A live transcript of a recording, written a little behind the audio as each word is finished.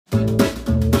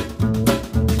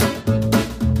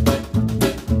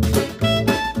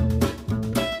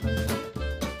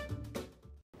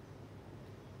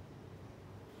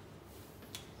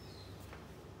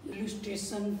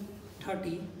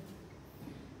30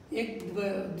 એક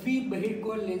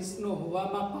દ્વિબહિર્ગોળ લેન્સનો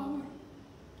હવામાં power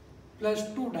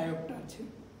 +2 dioptre છે,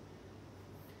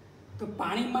 તો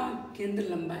પાણીમાં કેન્દ્ર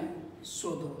લંબાઈ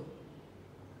શોધો.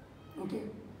 ઓકે,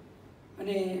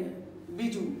 અને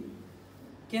બીજું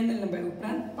કેન્દ્ર લંબાઈ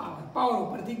ઉપરાંત પાવર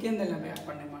ઉપરથી કેન્દ્ર લંબાઈ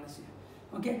આપણને મળશે.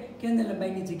 ઓકે, કેન્દ્ર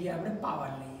લંબાઈની જગ્યાએ આપણે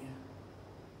પાવર લઈએ.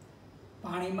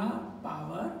 પાણીમાં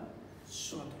પાવર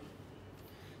શોધો.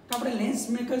 તો આપણે લેન્સ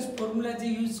મેકર્સ ફોર્મ્યુલા જે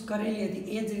યુઝ કરેલી હતી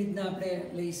એ જ રીતના આપણે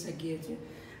લઈ શકીએ છીએ.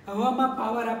 હવામાં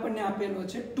પાવર આપણને આપેલો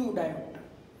છે 2 ડાયોપ્ટર,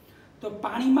 તો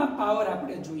પાણીમાં પાવર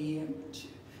આપણે જોઈએ છે,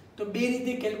 તો બે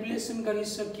રીતે કેલ્ક્યુલેશન કરી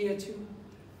શકીએ છીએ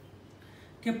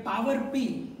કે power P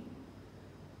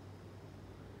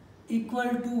equal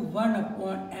to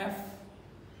 1/f,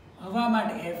 હવા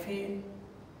માટે Fa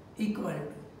ઇક્વલ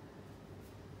ટુ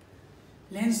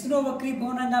લેન્સનો વક્રી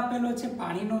ભવનાંક આપેલો છે,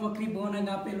 પાણીનો વક્રી ભવનાંક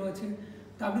આપેલો છે,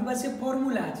 તો આપણી પાસે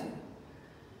ફોર્મ્યુલા છે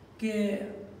કે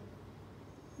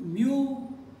મ્યુ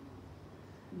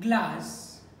ગ્લાસ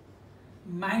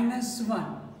 -1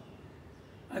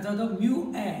 અથવા તો mu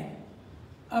air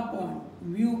upon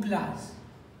mu glass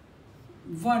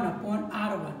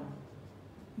 1/r1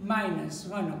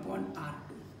 -1/r2.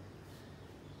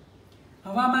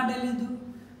 હવા માટે લીધું.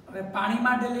 હવે પાણી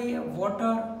માટે લઈએ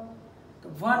વોટર, તો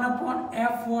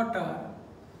 1/f water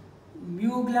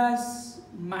mu glass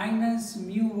minus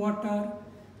mu water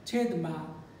છેદમાં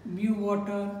mu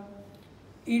water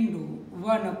into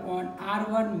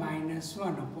 1/r1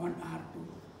 -1/r2.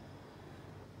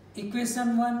 Equation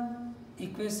 1,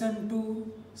 equation 2,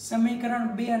 સમીકરણ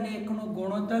 2 અને 1 નો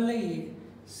ગુણોત્તર લઈએ.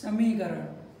 સમીકરણ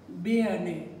 2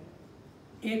 અને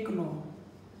 1 નો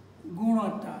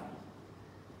ગુણોત્તર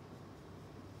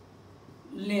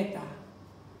લેતા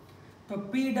તો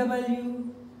PW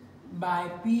by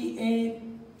PA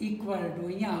equal to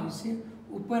અહીંયા આવશે,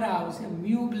 ઉપર આવશે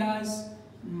mu glass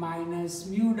minus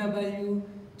mu W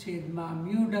છેદમાં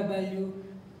મ્યુ W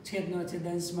છેદનો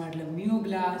છેદંશમાં એટલે મ્યુ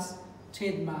ગ્લાસ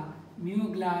છેદમાં mu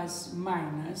glass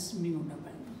minus mu W.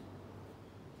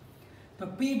 તો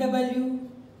PW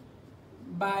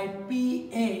બાય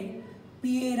PA,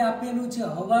 PA આપેલું છે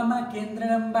હવામાં કેન્દ્ર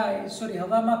લંબાઈ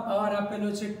હવામાં પાવર આપેલો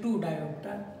છે 2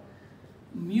 ડાયોપ્ટર.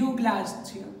 મ્યુ ગ્લાસ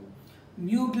છે,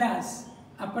 મ્યુ ગ્લાસ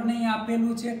આપણને અહીં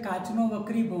આપેલું છે કાચનો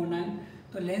વક્રી ભવનાંક,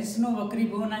 તો લેન્સનો વક્રી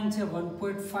ભવનાંક છે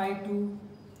 1.52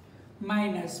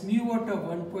 minus mu water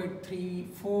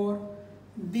 1.34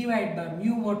 divide by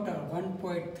mu water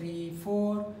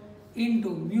 1.34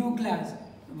 into mu glass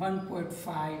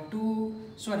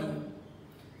 1.52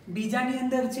 બીજાની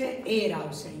અંદર છે એર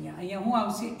આવશે. અહીંયા શું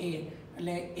આવશે એર,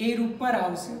 એટલે એર ઉપર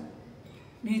આવશે,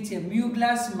 નીચે mu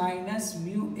glass minus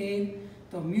mu air,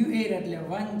 તો મ્યુ એર એટલે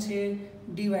 1 છે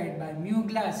ડિવાઈડ બાય મ્યુ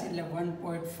ગ્લાસ એટલે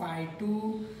 1.52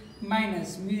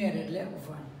 માઇનસ મ્યુ એર એટલે 1.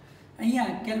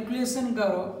 અહીંયા કેલ્ક્યુલેશન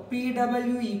કરો.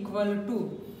 PW ઇક્વલ ટુ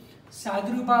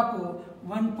સાદરૂપ આપો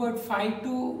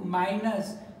 1.52 માઇનસ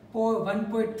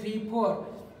 1.34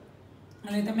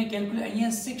 અને તમે કેલ્ક્યુલેટ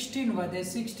અહીંયા 16 વધે,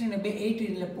 16 ને 2 18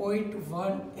 એટલે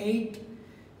 0.18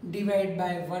 ડિવાઈડ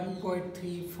બાય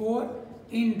 1.34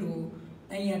 ઇન્ટુ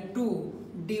અહીંયા 2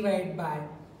 ડિવાઈડ બાય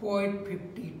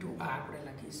 0.52 આ આપણે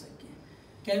લખી શકીએ.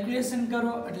 કેલ્ક્યુલેશન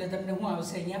કરો એટલે તમને શું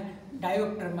આવશે, અહીંયા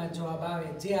ડાયોપ્ટરમાં જવાબ આવે,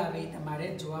 જે આવે એ તમારે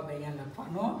જવાબ અહીંયા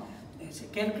લખવાનો છે.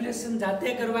 કેલ્ક્યુલેશન જાતે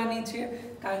કરવાની છે,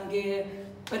 કારણ કે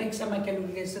પરીક્ષામાં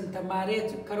કેલ્ક્યુલેશન તમારે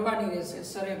જ કરવાની રહેશે,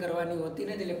 સરે કરવાની હોતી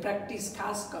નથી, એટલે પ્રેક્ટિસ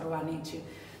ખાસ કરવાની છે.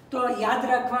 તો યાદ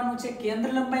રાખવાનું છે કેન્દ્ર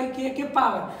લંબાઈ કે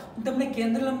પાવર. તમને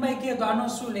કેન્દ્ર લંબાઈ કહે તો આનો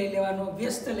શું લઈ લેવાનો,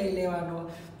 વ્યસ્ત લઈ લેવાનો,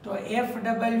 તો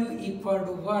FW ઇક્વલ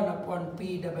ટુ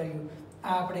 1/PW. આ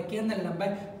આપણે કેન્દ્ર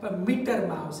લંબાઈ પણ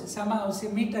મીટરમાં આવશે. શામાં આવશે?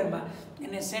 મીટરમાં.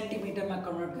 એને સેન્ટીમીટરમાં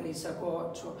કન્વર્ટ કરી શકો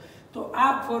છો. તો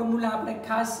આ ફોર્મ્યુલા આપણે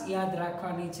ખાસ યાદ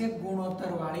રાખવાની છે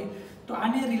ગુણોત્તરવાળી. તો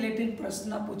આને રિલેટેડ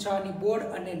પ્રશ્ન પૂછવાની બોર્ડ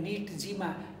અને નીટ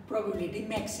જીમાં પ્રોબેબિલિટી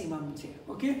મેક્સિમમ છે.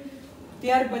 ઓકે,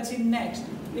 ત્યાર પછી નેક્સ્ટ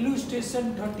ઇલુસ્ટ્રેશન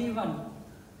 31.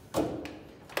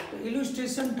 તો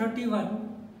ઇલુસ્ટ્રેશન 31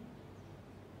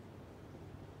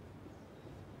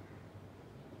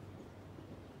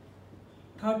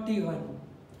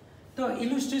 તો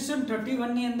ઇલુસ્ટ્રેશન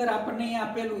 31 ની અંદર આપણને અહીં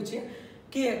આપેલું છે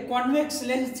કે કોન્વેક્સ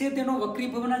લેન્સ છે તેનો વક્રી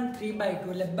ભવનાંક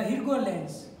 3/2 એટલે બહિર્ગોળ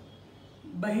લેન્સ,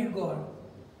 બહિર્ગોળ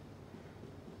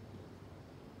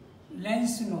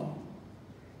લેન્સનો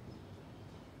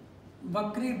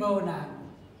વક્રી ભવનાંક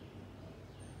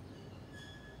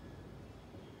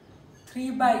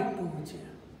 3/2 છે.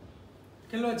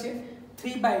 કેટલો છે?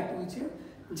 3/2 છે.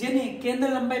 જેની કેન્દ્ર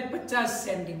લંબાઈ 50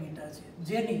 સેન્ટીમીટર છે.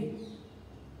 જેની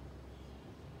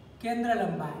કેન્દ્ર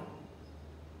લંબાઈ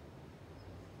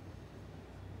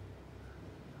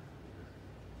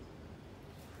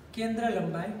 50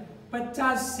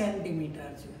 50 સેન્ટીમીટર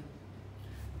છે.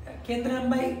 કેન્દ્ર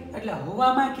લંબાઈ એટલે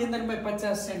હવામાં કેન્દ્ર લંબાઈ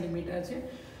 50 સેન્ટીમીટર છે.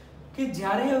 કે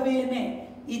જ્યારે હવે એને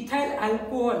ઇથાઇલ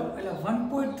આલ્કોહોલ એટલે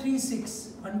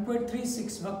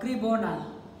 1.36 વક્રી બોનાંક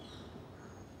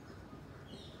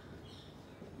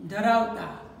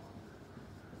ધરાવતા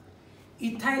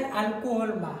ઇથાઇલ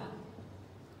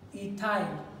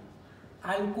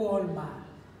આલ્કોહોલમાં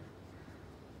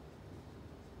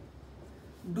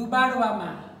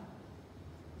ડુબાડવામાં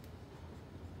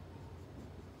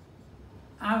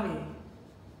આવે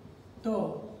તો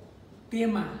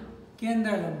તેમાં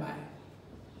કેન્દ્ર લંબાઈ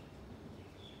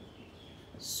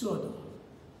શોધો.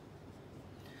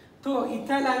 તો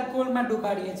ઇથાઇલ આલ્કોહોલમાં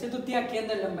ડુબાડીએ છીએ તો ત્યાં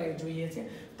કેન્દ્ર લંબાઈ જોઈએ છે.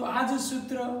 તો આ જ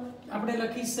સૂત્ર આપણે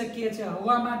લખી શકીએ છીએ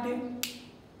હવા માટે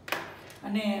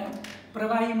અને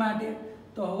પ્રવાહી માટે.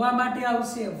 તો હવા માટે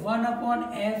આવશે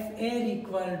 1/F air =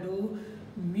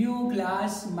 mu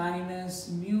glass minus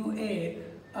mu air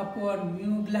upon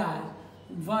mu glass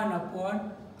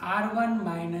 1/R1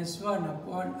 minus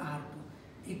 1/R2.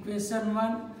 Equation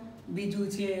 1. બીજું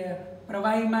છે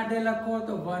પ્રવાહી માટે લખો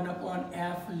તો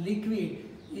 1/F liquid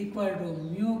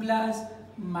 = mu glass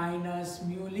minus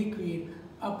mu liquid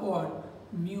upon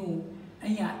mu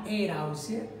અહીંયા air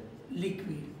આવશે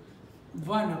liquid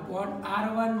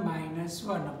 1/R1 minus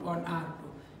 1/R2.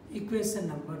 Equation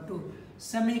number 2.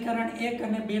 સમીકરણ 1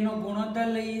 અને 2 નો ગુણોત્તર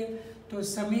લઈએ તો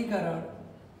સમીકરણ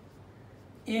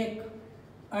 1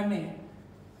 અને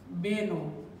 2 નો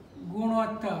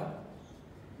ગુણોત્તર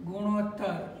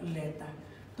લેતા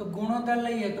તો ગુણોત્તર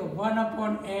લઈએ તો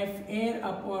 1/F air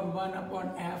upon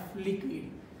 1/F liquid.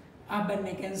 આ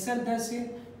બંને કેન્સલ થશે.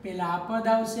 પહેલા આ પદ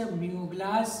આવશે mu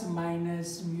glass minus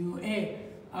mu air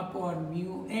upon mu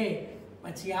air.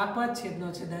 પછી આ પદ છેદનો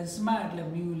છેદ અંશમાં એટલે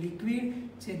mu liquid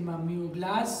છેદમાં mu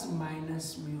glass minus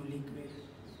mu liquid.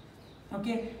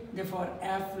 Okay, therefore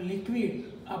F liquid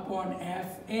upon F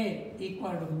air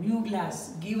 = mu glass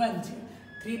given છે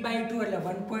 3/2 એટલે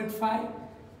 1.5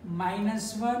 minus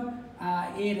 1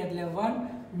 air એટલે 1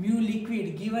 mu liquid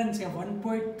given છે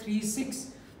 1.36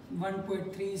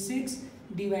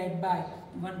 divided by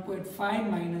 1.5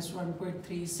 minus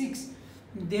 1.36.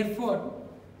 therefore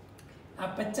આ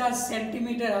 50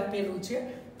 સેન્ટીમીટર આપેલું છે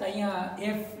તો અહીંયા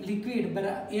F liquid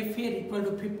F air =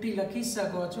 50 લખી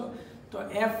શકો છો. તો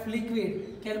F liquid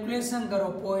કેલ્ક્યુલેશન કરો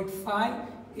 0.5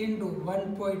 into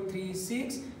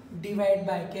 1.36 divided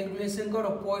by કેલ્ક્યુલેશન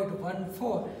કરો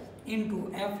 0.14 into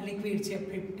F liquid છે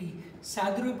 50.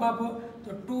 સાદરૂપ આપો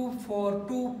તો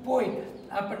 242 પોઈન્ટ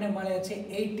આપણને મળે છે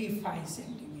 85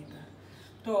 સેન્ટીમીટર.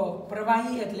 તો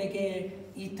પ્રવાહી એટલે કે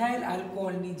ઇથાઇલ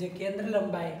આલ્કોહોલની જે કેન્દ્ર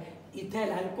લંબાઈ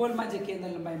ઇથાઇલ આલ્કોહોલમાં જે કેન્દ્ર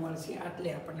લંબાઈ મળશે આટલે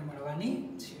આપણને મળવાની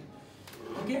છે.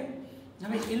 ઓકે,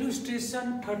 હવે ઇલ્યુસ્ટ્રેશન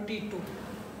 32.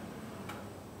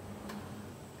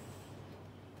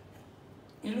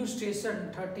 Illustration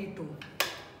 32.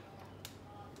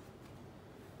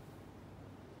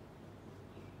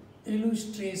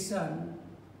 Illustration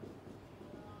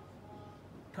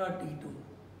 32.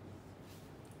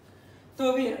 તો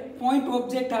હવે પોઈન્ટ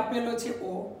ઓબ્જેક્ટ આપેલો છે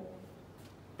O.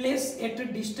 Place at a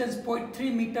distance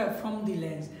 0.3 meter from the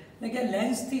lens. એટલે કે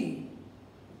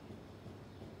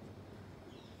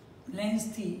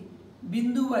લેન્સથી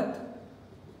બિંદુવત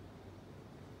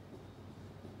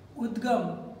ઉદ્ગમ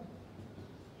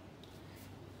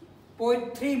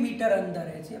 0.3 મીટર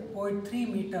અંતરે છે. 0.3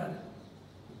 મીટર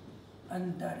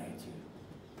અંતરે છે.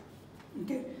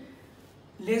 ઓકે,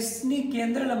 લેન્સની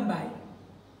કેન્દ્ર લંબાઈ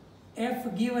F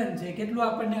given છે કેટલું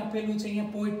આપણને આપેલું છે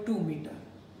અહીંયા 0.2 મીટર.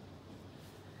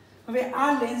 હવે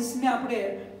આ લેન્સને આપણે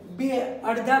બે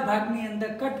અડધા ભાગની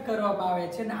અંદર કટ કરવામાં આવે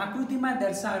છે અને આકૃતિમાં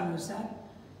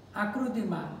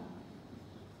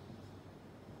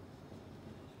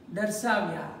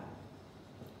દર્શાવ્યા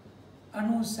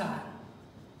અનુસાર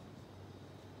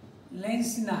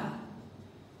લેન્સના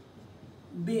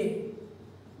બે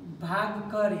ભાગ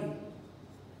કરી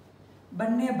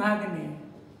બંને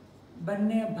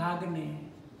ભાગને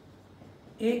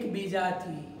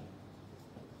એકબીજાથી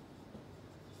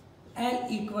L =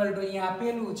 અહીંયા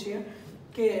આપેલું છે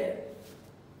કે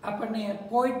આપણને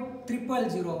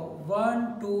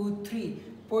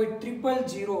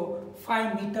 0.005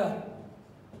 મીટર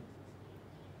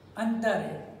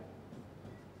અંતરે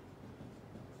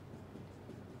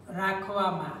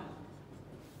રાખવામાં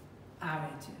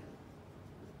આવે છે.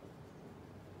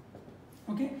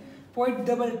 ઓકે,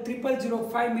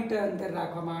 0.005 મીટર અંતર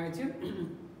રાખવામાં આવે છે.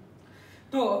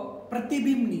 તો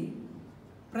પ્રતિબિંબ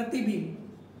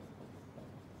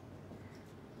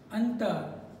અંતર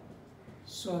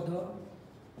શોધો.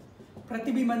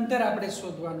 પ્રતિબિંબ અંતર આપણે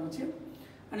શોધવાનું છે.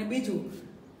 અને બીજું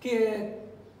કે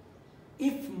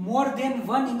if more than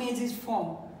one image is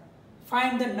formed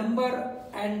find the number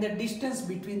and the distance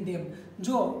between them.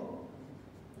 જો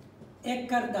એક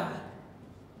કરતા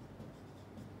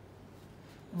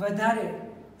વધારે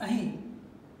અહીં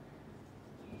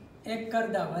એક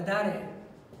કરતા વધારે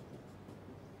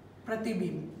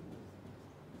પ્રતિબિંબ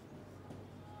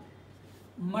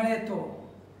મળે તો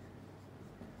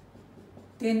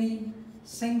તેની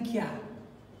સંખ્યા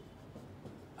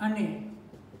અને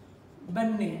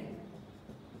બંને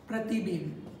પ્રતિબિંબ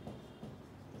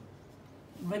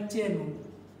વચ્ચેનું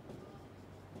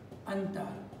અંતર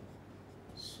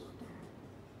શોધો.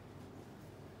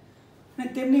 અને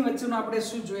તેમની વચ્ચેનું આપણે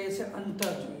શું જોઈએ છે?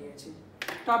 અંતર જોઈએ છે.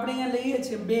 તો આપણે અહીંયા લઈએ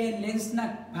છીએ બે લેન્સના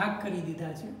ભાગ કરી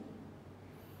દીધા છે.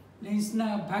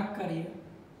 લેન્સના ભાગ કરીએ,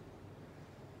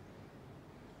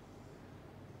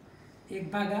 એક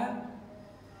ભાગ આ,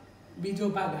 બીજો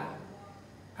ભાગ આ.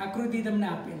 આકૃતિ તમને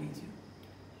આપેલી છે.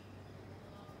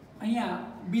 અહીંયા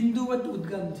બિંદુવત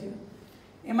ઉદ્ગમ છે,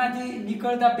 એમાંથી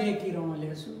નીકળતા બે કિરણો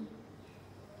લેશું.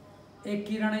 એક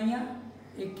કિરણ અહીંયા,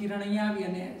 એક કિરણ અહીંયા આવી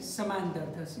અને સમાંતર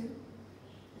થશે.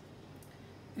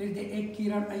 એ રીતે એક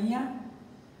કિરણ અહીંયા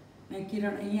ને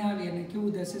કિરણ અહીંયા આવી અને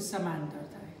કેવું થશે? સમાંતર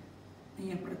થાય.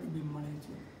 અહીંયા પ્રતિબિંબ મળે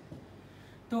છે.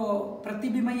 તો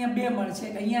પ્રતિબિંબ અહીંયા બે મળશે,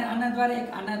 અહીંયા આના દ્વારા એક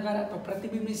આના દ્વારા. તો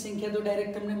પ્રતિબિંબની સંખ્યા તો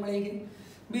ડાયરેક્ટ તમને મળી ગઈ.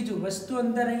 બીજું વસ્તુ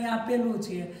અંતર અહીંયા આપેલું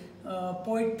છે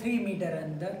 0.3 મીટર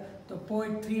અંદર. તો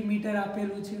 0.3 મીટર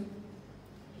આપેલું છે.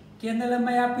 કેન્દ્ર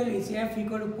લંબાઈ આપેલી છે f =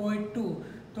 0.2.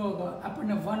 તો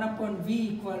આપણને 1/v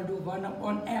 =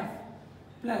 1/f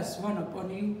plus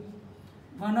 1/u.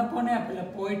 1/f એટલે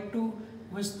 0.2.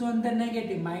 વસ્તુ અંતર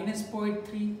નેગેટિવ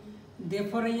 -0.3.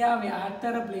 therefore અહીંયા આવે આ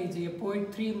તરફ લઈ જઈએ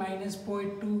 0.3 -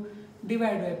 0.2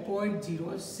 ડિવાઇડ બાય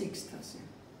 0.06 થશે.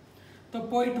 તો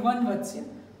 0.1 વધશે.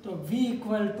 તો v =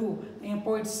 અહીંયા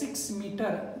 0.6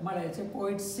 મીટર મળે છે.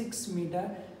 0.6 મીટર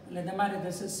એટલે તમારે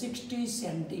થશે 60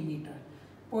 સેન્ટીમીટર.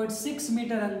 0.6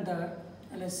 મીટર અંતર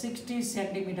એટલે 60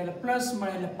 સેન્ટીમીટર એટલે પ્લસ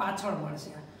મળે એટલે પાછળ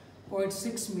મળશે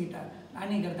 0.6 મીટર.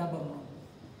 આની કરતાં બમણું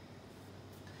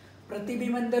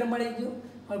પ્રતિબિંબ અંતર મળી ગયું.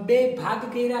 હવે બે ભાગ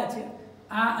કર્યા છે.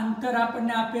 આ અંતર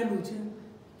આપણને આપેલું છે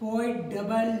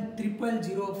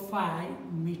 0.0005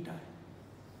 મીટર.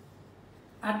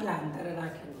 આટલા અંતરે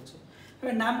રાખેલું છે.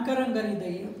 હવે નામકરણ કરી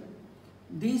દઈએ.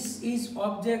 This is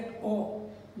object O,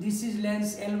 this is lens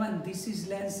L1, this is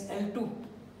lens L2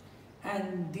 and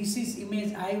this is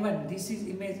image I1, this is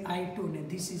image I2 ને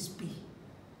this is P.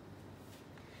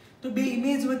 તો બે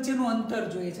ઇમેજ વચ્ચેનું અંતર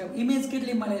જોઈએ છે. ઇમેજ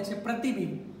કેટલી મળે છે?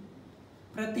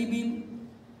 પ્રતિબિંબ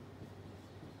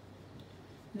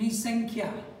ની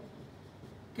સંખ્યા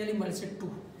કેટલી મળશે? 2.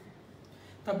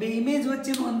 તો બે ઇમેજ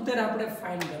વચ્ચેનું અંતર આપણે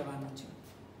ફાઇન્ડ કરવાનું છે.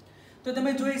 તો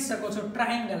તમે જોઈ શકો છો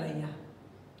ટ્રાયેંગલ અહીંયા,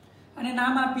 અને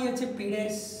નામ આપીએ છીએ P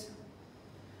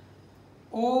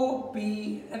OP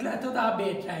એટલે અથવા તો આ બે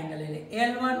ટ્રાયેંગલ એટલે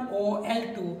L1 O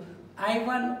L2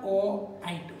 I1 O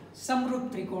I2 સમરૂપ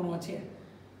ત્રિકોણો છે.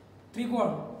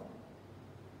 ત્રિકોણ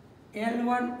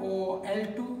L1 O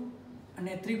L2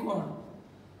 અને ત્રિકોણ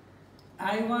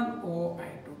I1 O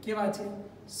I2 કેવા છે?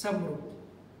 સમરૂપ.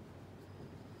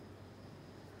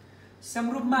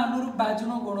 સમરૂપમાં અનુરૂપ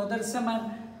બાજુનો ગુણોત્તર સમાન.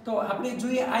 તો આપણે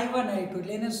જોઈએ I1 I2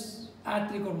 એટલે એને આ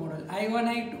ત્રિકોણ મોડલ I1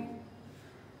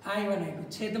 I2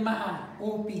 છેદમાં આ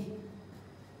OP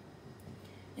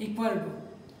equal to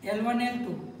L1 L2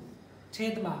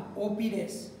 છેદમાં OP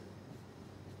ડેશ.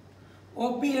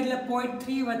 OP એટલે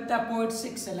 0.3 વત્તા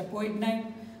 0.6 એટલે 0.9.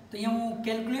 તો અહીંયા હું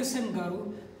કેલ્ક્યુલેશન કરું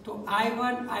તો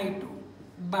I1 I2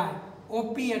 બાય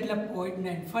OP એટલે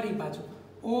 0.9. ફરી પાછું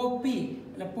OP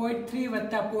એટલે 0.3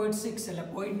 વત્તા 0.6 એટલે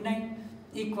 0.9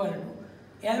 ઇક્વલ ટુ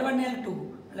L1 L2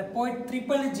 એટલે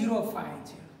 0.0005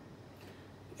 છે.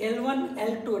 L1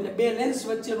 L2 એટલે બે લેન્સ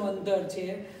વચ્ચેનું અંતર છે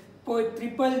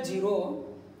 0.0005.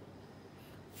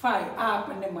 આ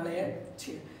આપણને મળે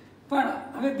છે. પણ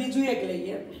હવે બીજું એક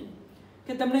લઈએ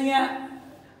કે તમને અહીંયા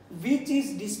વિચ ઇઝ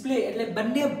ડિસ્પ્લે એટલે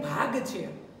બંને ભાગ છે.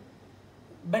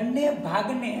 બંને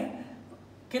ભાગને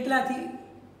કેટલાથી?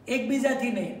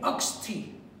 એકબીજાથી નહીં,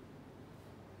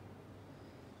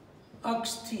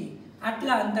 અક્ષથી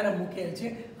આટલા અંતરે મૂકેલ છે.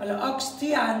 એટલે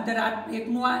અક્ષથી આ અંતર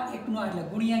એકનું આ એટલે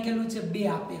ગુણ્યા કેટલું છે? 2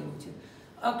 આપેલું છે.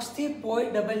 અક્ષથી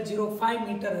 0.005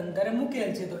 મીટર અંતરે મૂકેલ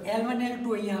છે. તો L1 L2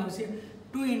 અહીંયા આવશે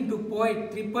 2 ×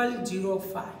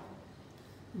 0.0005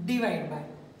 ડિવાઇડ બાય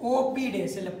OP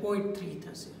ડેશ એટલે 0.3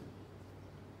 થશે.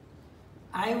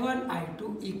 I1 I2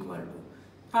 ઇક્વલ ટુ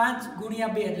 5 ×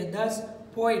 2 એટલે 10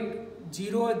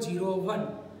 0.001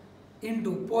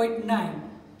 ઇન્ટુ 0.9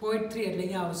 0.3 એટલે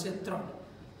અહીંયા આવશે 3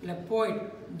 એટલે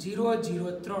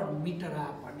 0.003 મીટર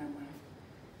આપણને મળે.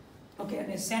 ઓકે,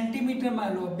 અને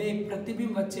સેન્ટીમીટરમાં લો બે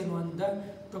પ્રતિબિંબ વચ્ચેનું અંતર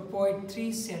તો 0.3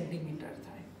 સેન્ટીમીટર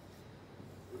થાય.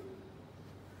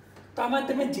 તો તો આમાં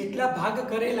તમે જેટલા ભાગ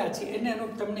કરેલા છે એને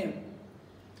અનુરૂપ તમને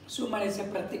શું મળે છે?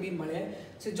 પ્રતિબિંબ મળે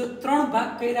છે. જો 3 ભાગ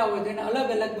કર્યા હોય તો એને અલગ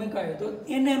અલગ મૂક્યા હોય તો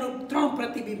એને અનુરૂપ 3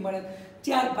 પ્રતિબિંબ મળે.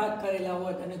 4 ભાગ કરેલા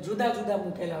હોય અને જુદા જુદા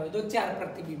મૂકેલા હોય તો 4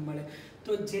 પ્રતિબિંબ મળે.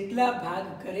 તો જેટલા ભાગ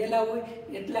કરેલા હોય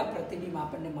એટલા પ્રતિબિંબ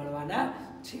આપણને મળવાના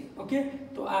છે. ઓકે,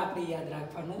 તો આ આપણે યાદ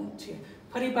રાખવાનું છે.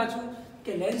 ફરી પાછું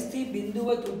કે લેન્સથી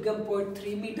બિંદુવત ઉદ્ગમ પોઈન્ટ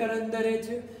 3 મીટર અંતરે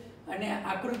છે અને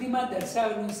આકૃતિમાં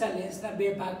દર્શાવેલ અનુસાર લેન્સના 2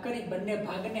 ભાગ કરી બંને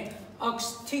ભાગને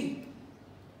અક્ષથી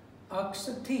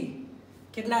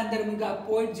કેટલા અંતર મૂક્યા?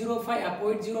 0.05. આ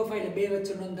 0.05 એટલે બે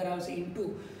વચ્ચેનું અંતર આવશે ઇન્ટુ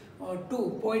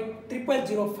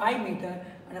 2.0005 મીટર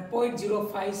અને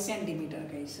 0.05 સેન્ટીમીટર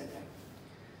કહી શકાય.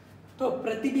 તો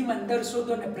પ્રતિબિંબ અંતર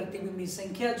શોધો અને પ્રતિબિંબની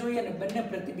સંખ્યા જોઈએ અને બંને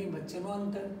પ્રતિબિંબ વચ્ચેનું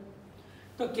અંતર.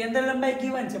 તો કેન્દ્ર લંબાઈ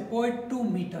given છે 0.2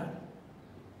 મીટર.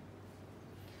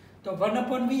 તો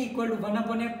 1/v =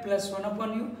 1/f +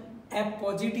 1/u. f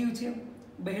positive છે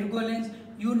બહિર્ગોળ લેન્સ,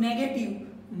 u નેગેટિવ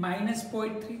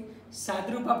 -0.3.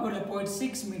 સાદરૂપ આપો એટલે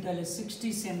 0.6 મીટર એટલે 60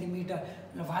 સેન્ટીમીટર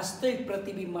એટલે વાસ્તવિક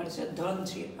પ્રતિબિંબ મળશે ધન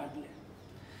છે. એટલે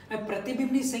હવે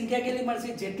પ્રતિબિંબની સંખ્યા કેટલી મળશે?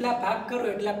 જેટલા ભાગ કરો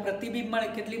એટલા પ્રતિબિંબ મળે.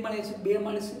 કેટલી મળે છે? 2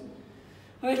 મળશે.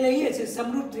 હવે લઈએ છે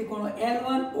સમરૂપ ત્રિકોણો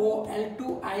L1 O L2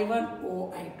 I1 O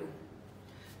I2.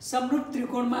 સમરૂપ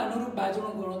ત્રિકોણમાં અનુરૂપ બાજુનો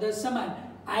ગુણોત્તર સમાન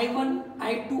I1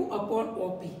 I2 upon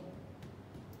OP,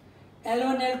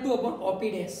 L1 L2 upon OP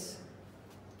dash.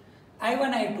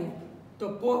 I1 I2 તો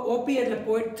OP એટલે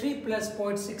 0.3 +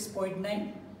 0.6 0.9.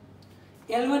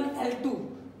 L1 L2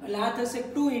 એટલે આ થશે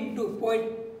 2 ×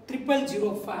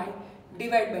 0.0005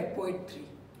 ડિવાઇડ બાય 0.3.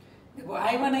 देखो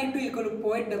I1 I2 =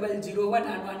 0.001.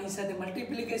 આની સાથે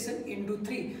મલ્ટીપ્લિકેશન ઇન્ટુ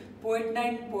 3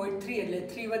 0.9 0.3 એટલે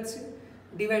 3 વધશે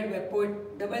ડિવાઇડ બાય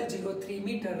 0.003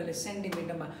 મીટર એટલે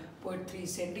સેન્ટીમીટરમાં 0.3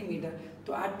 સેન્ટીમીટર.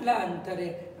 તો આટલા અંતરે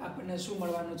આપણને શું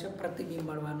મળવાનું છે? પ્રતિબિંબ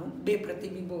મળવાનું. 2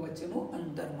 પ્રતિબિંબો વચ્ચેનું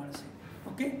અંતર મળશે.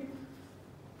 ઓકે,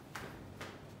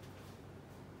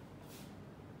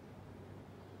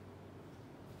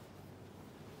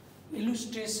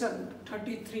 ઇલુસ્ટ્રેશન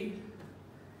 33.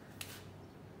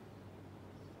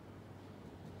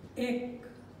 એક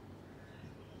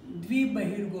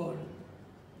દ્વિબહિર્ગોળ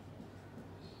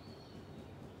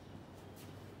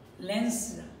લેન્સ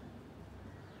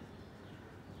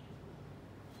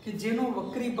કે જેનો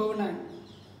વક્રીભવનાંક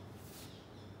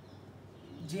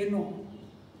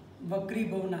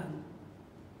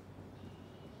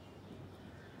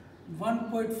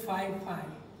 1.55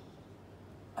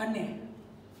 અને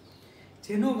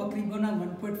જેનો વક્રીભવનાંક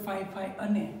 1.55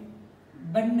 અને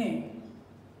બંને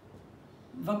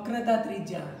વક્રતા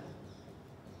ત્રિજ્યા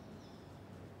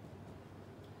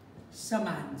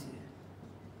સમાન છે.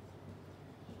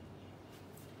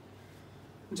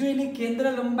 જો એની કેન્દ્ર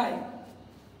લંબાઈ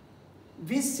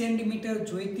 20 સેન્ટીમીટર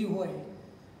જોઈતી હોય,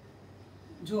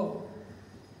 જો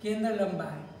કેન્દ્ર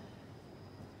લંબાઈ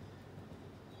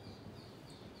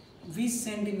 20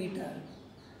 સેન્ટીમીટર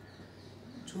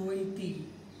જોઈતી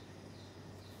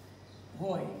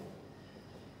હોય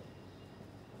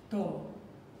તો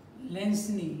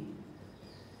લેન્સની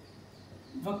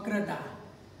વક્રતા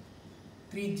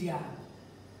ત્રિજ્યા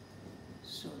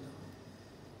શોધો.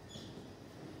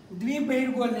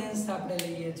 દ્વિબહિર્ગોળ લેન્સ આપણે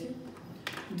લઈએ છીએ.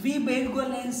 દ્વિબહિર્ગોળ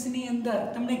લેન્સની અંદર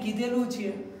તમને કીધેલું છે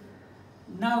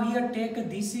નાવ here take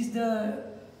this is the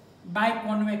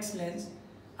બાયકોન્વેક્સ lens.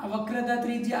 આ વક્રતા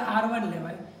ત્રિજ્યા R1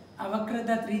 લેવાય, આ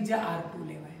વક્રતા ત્રિજ્યા R2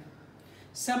 લેવાય.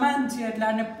 સમાન છે એટલે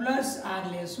આને +R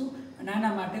લેશું અને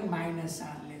આના માટે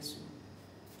 -R લેશું.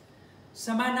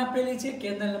 સમાન આપેલી છે,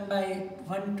 કેન્દ્ર લંબાઈ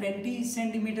 120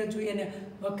 સેન્ટીમીટર જોઈએ અને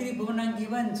વક્રીભવનાંક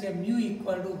given છે μ =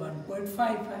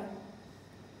 1.55.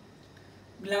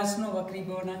 ગ્લાસનો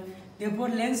વક્રીભવનાંક.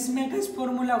 therefore lens makers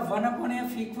formula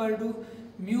 1/f =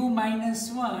 μ -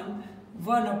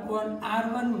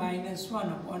 1/R1 -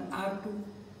 1/R2.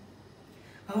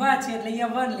 હવા છે એટલે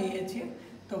અહીંયા 1 લઈએ છીએ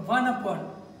તો 1/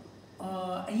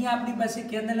 અહીંયા આપણી પાસે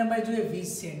કેન્દ્ર લંબાઈ જોઈએ 20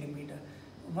 સેન્ટીમીટર.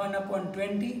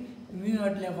 1/20 μ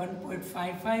એટલે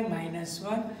 1.55 -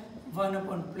 1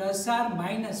 1/+R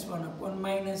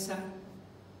 -1/-R.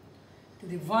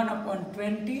 તેથી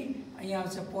 1/20 અહીંયા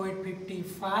આવશે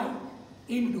 0.55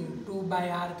 ઇન્ટુ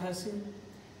 2/R થશે.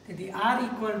 તેથી R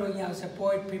 = અહીંયા આવશે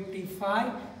 0.55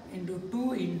 ઇન્ટુ 2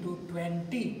 ઇન્ટુ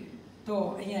 20. તો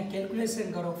અહીંયા કેલ્ક્યુલેશન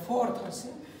કરો 4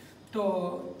 થશે. તો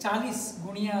 40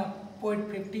 ગુણ્યા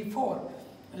 0.54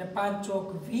 એટલે 5 ચોક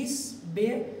 20,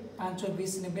 2 5 ચોક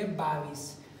 20 ને 2 22.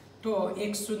 તો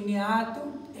 1 શૂન્ય આ હતું,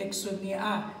 1 શૂન્ય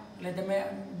આ એટલે તમે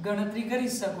ગણતરી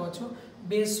કરી શકો છો.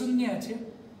 2 શૂન્ય છે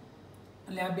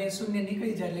એટલે આ 2 શૂન્ય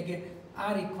નીકળી જાય એટલે કે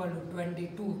R =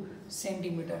 22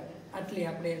 સેન્ટીમીટર. આટલી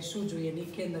આપણે શું જોઈએ? એની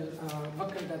કેન્દ્ર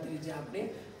વક્રતા ત્રિજ્યા આપણે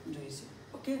જોઈશે.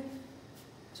 ઓકે,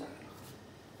 ચાલો.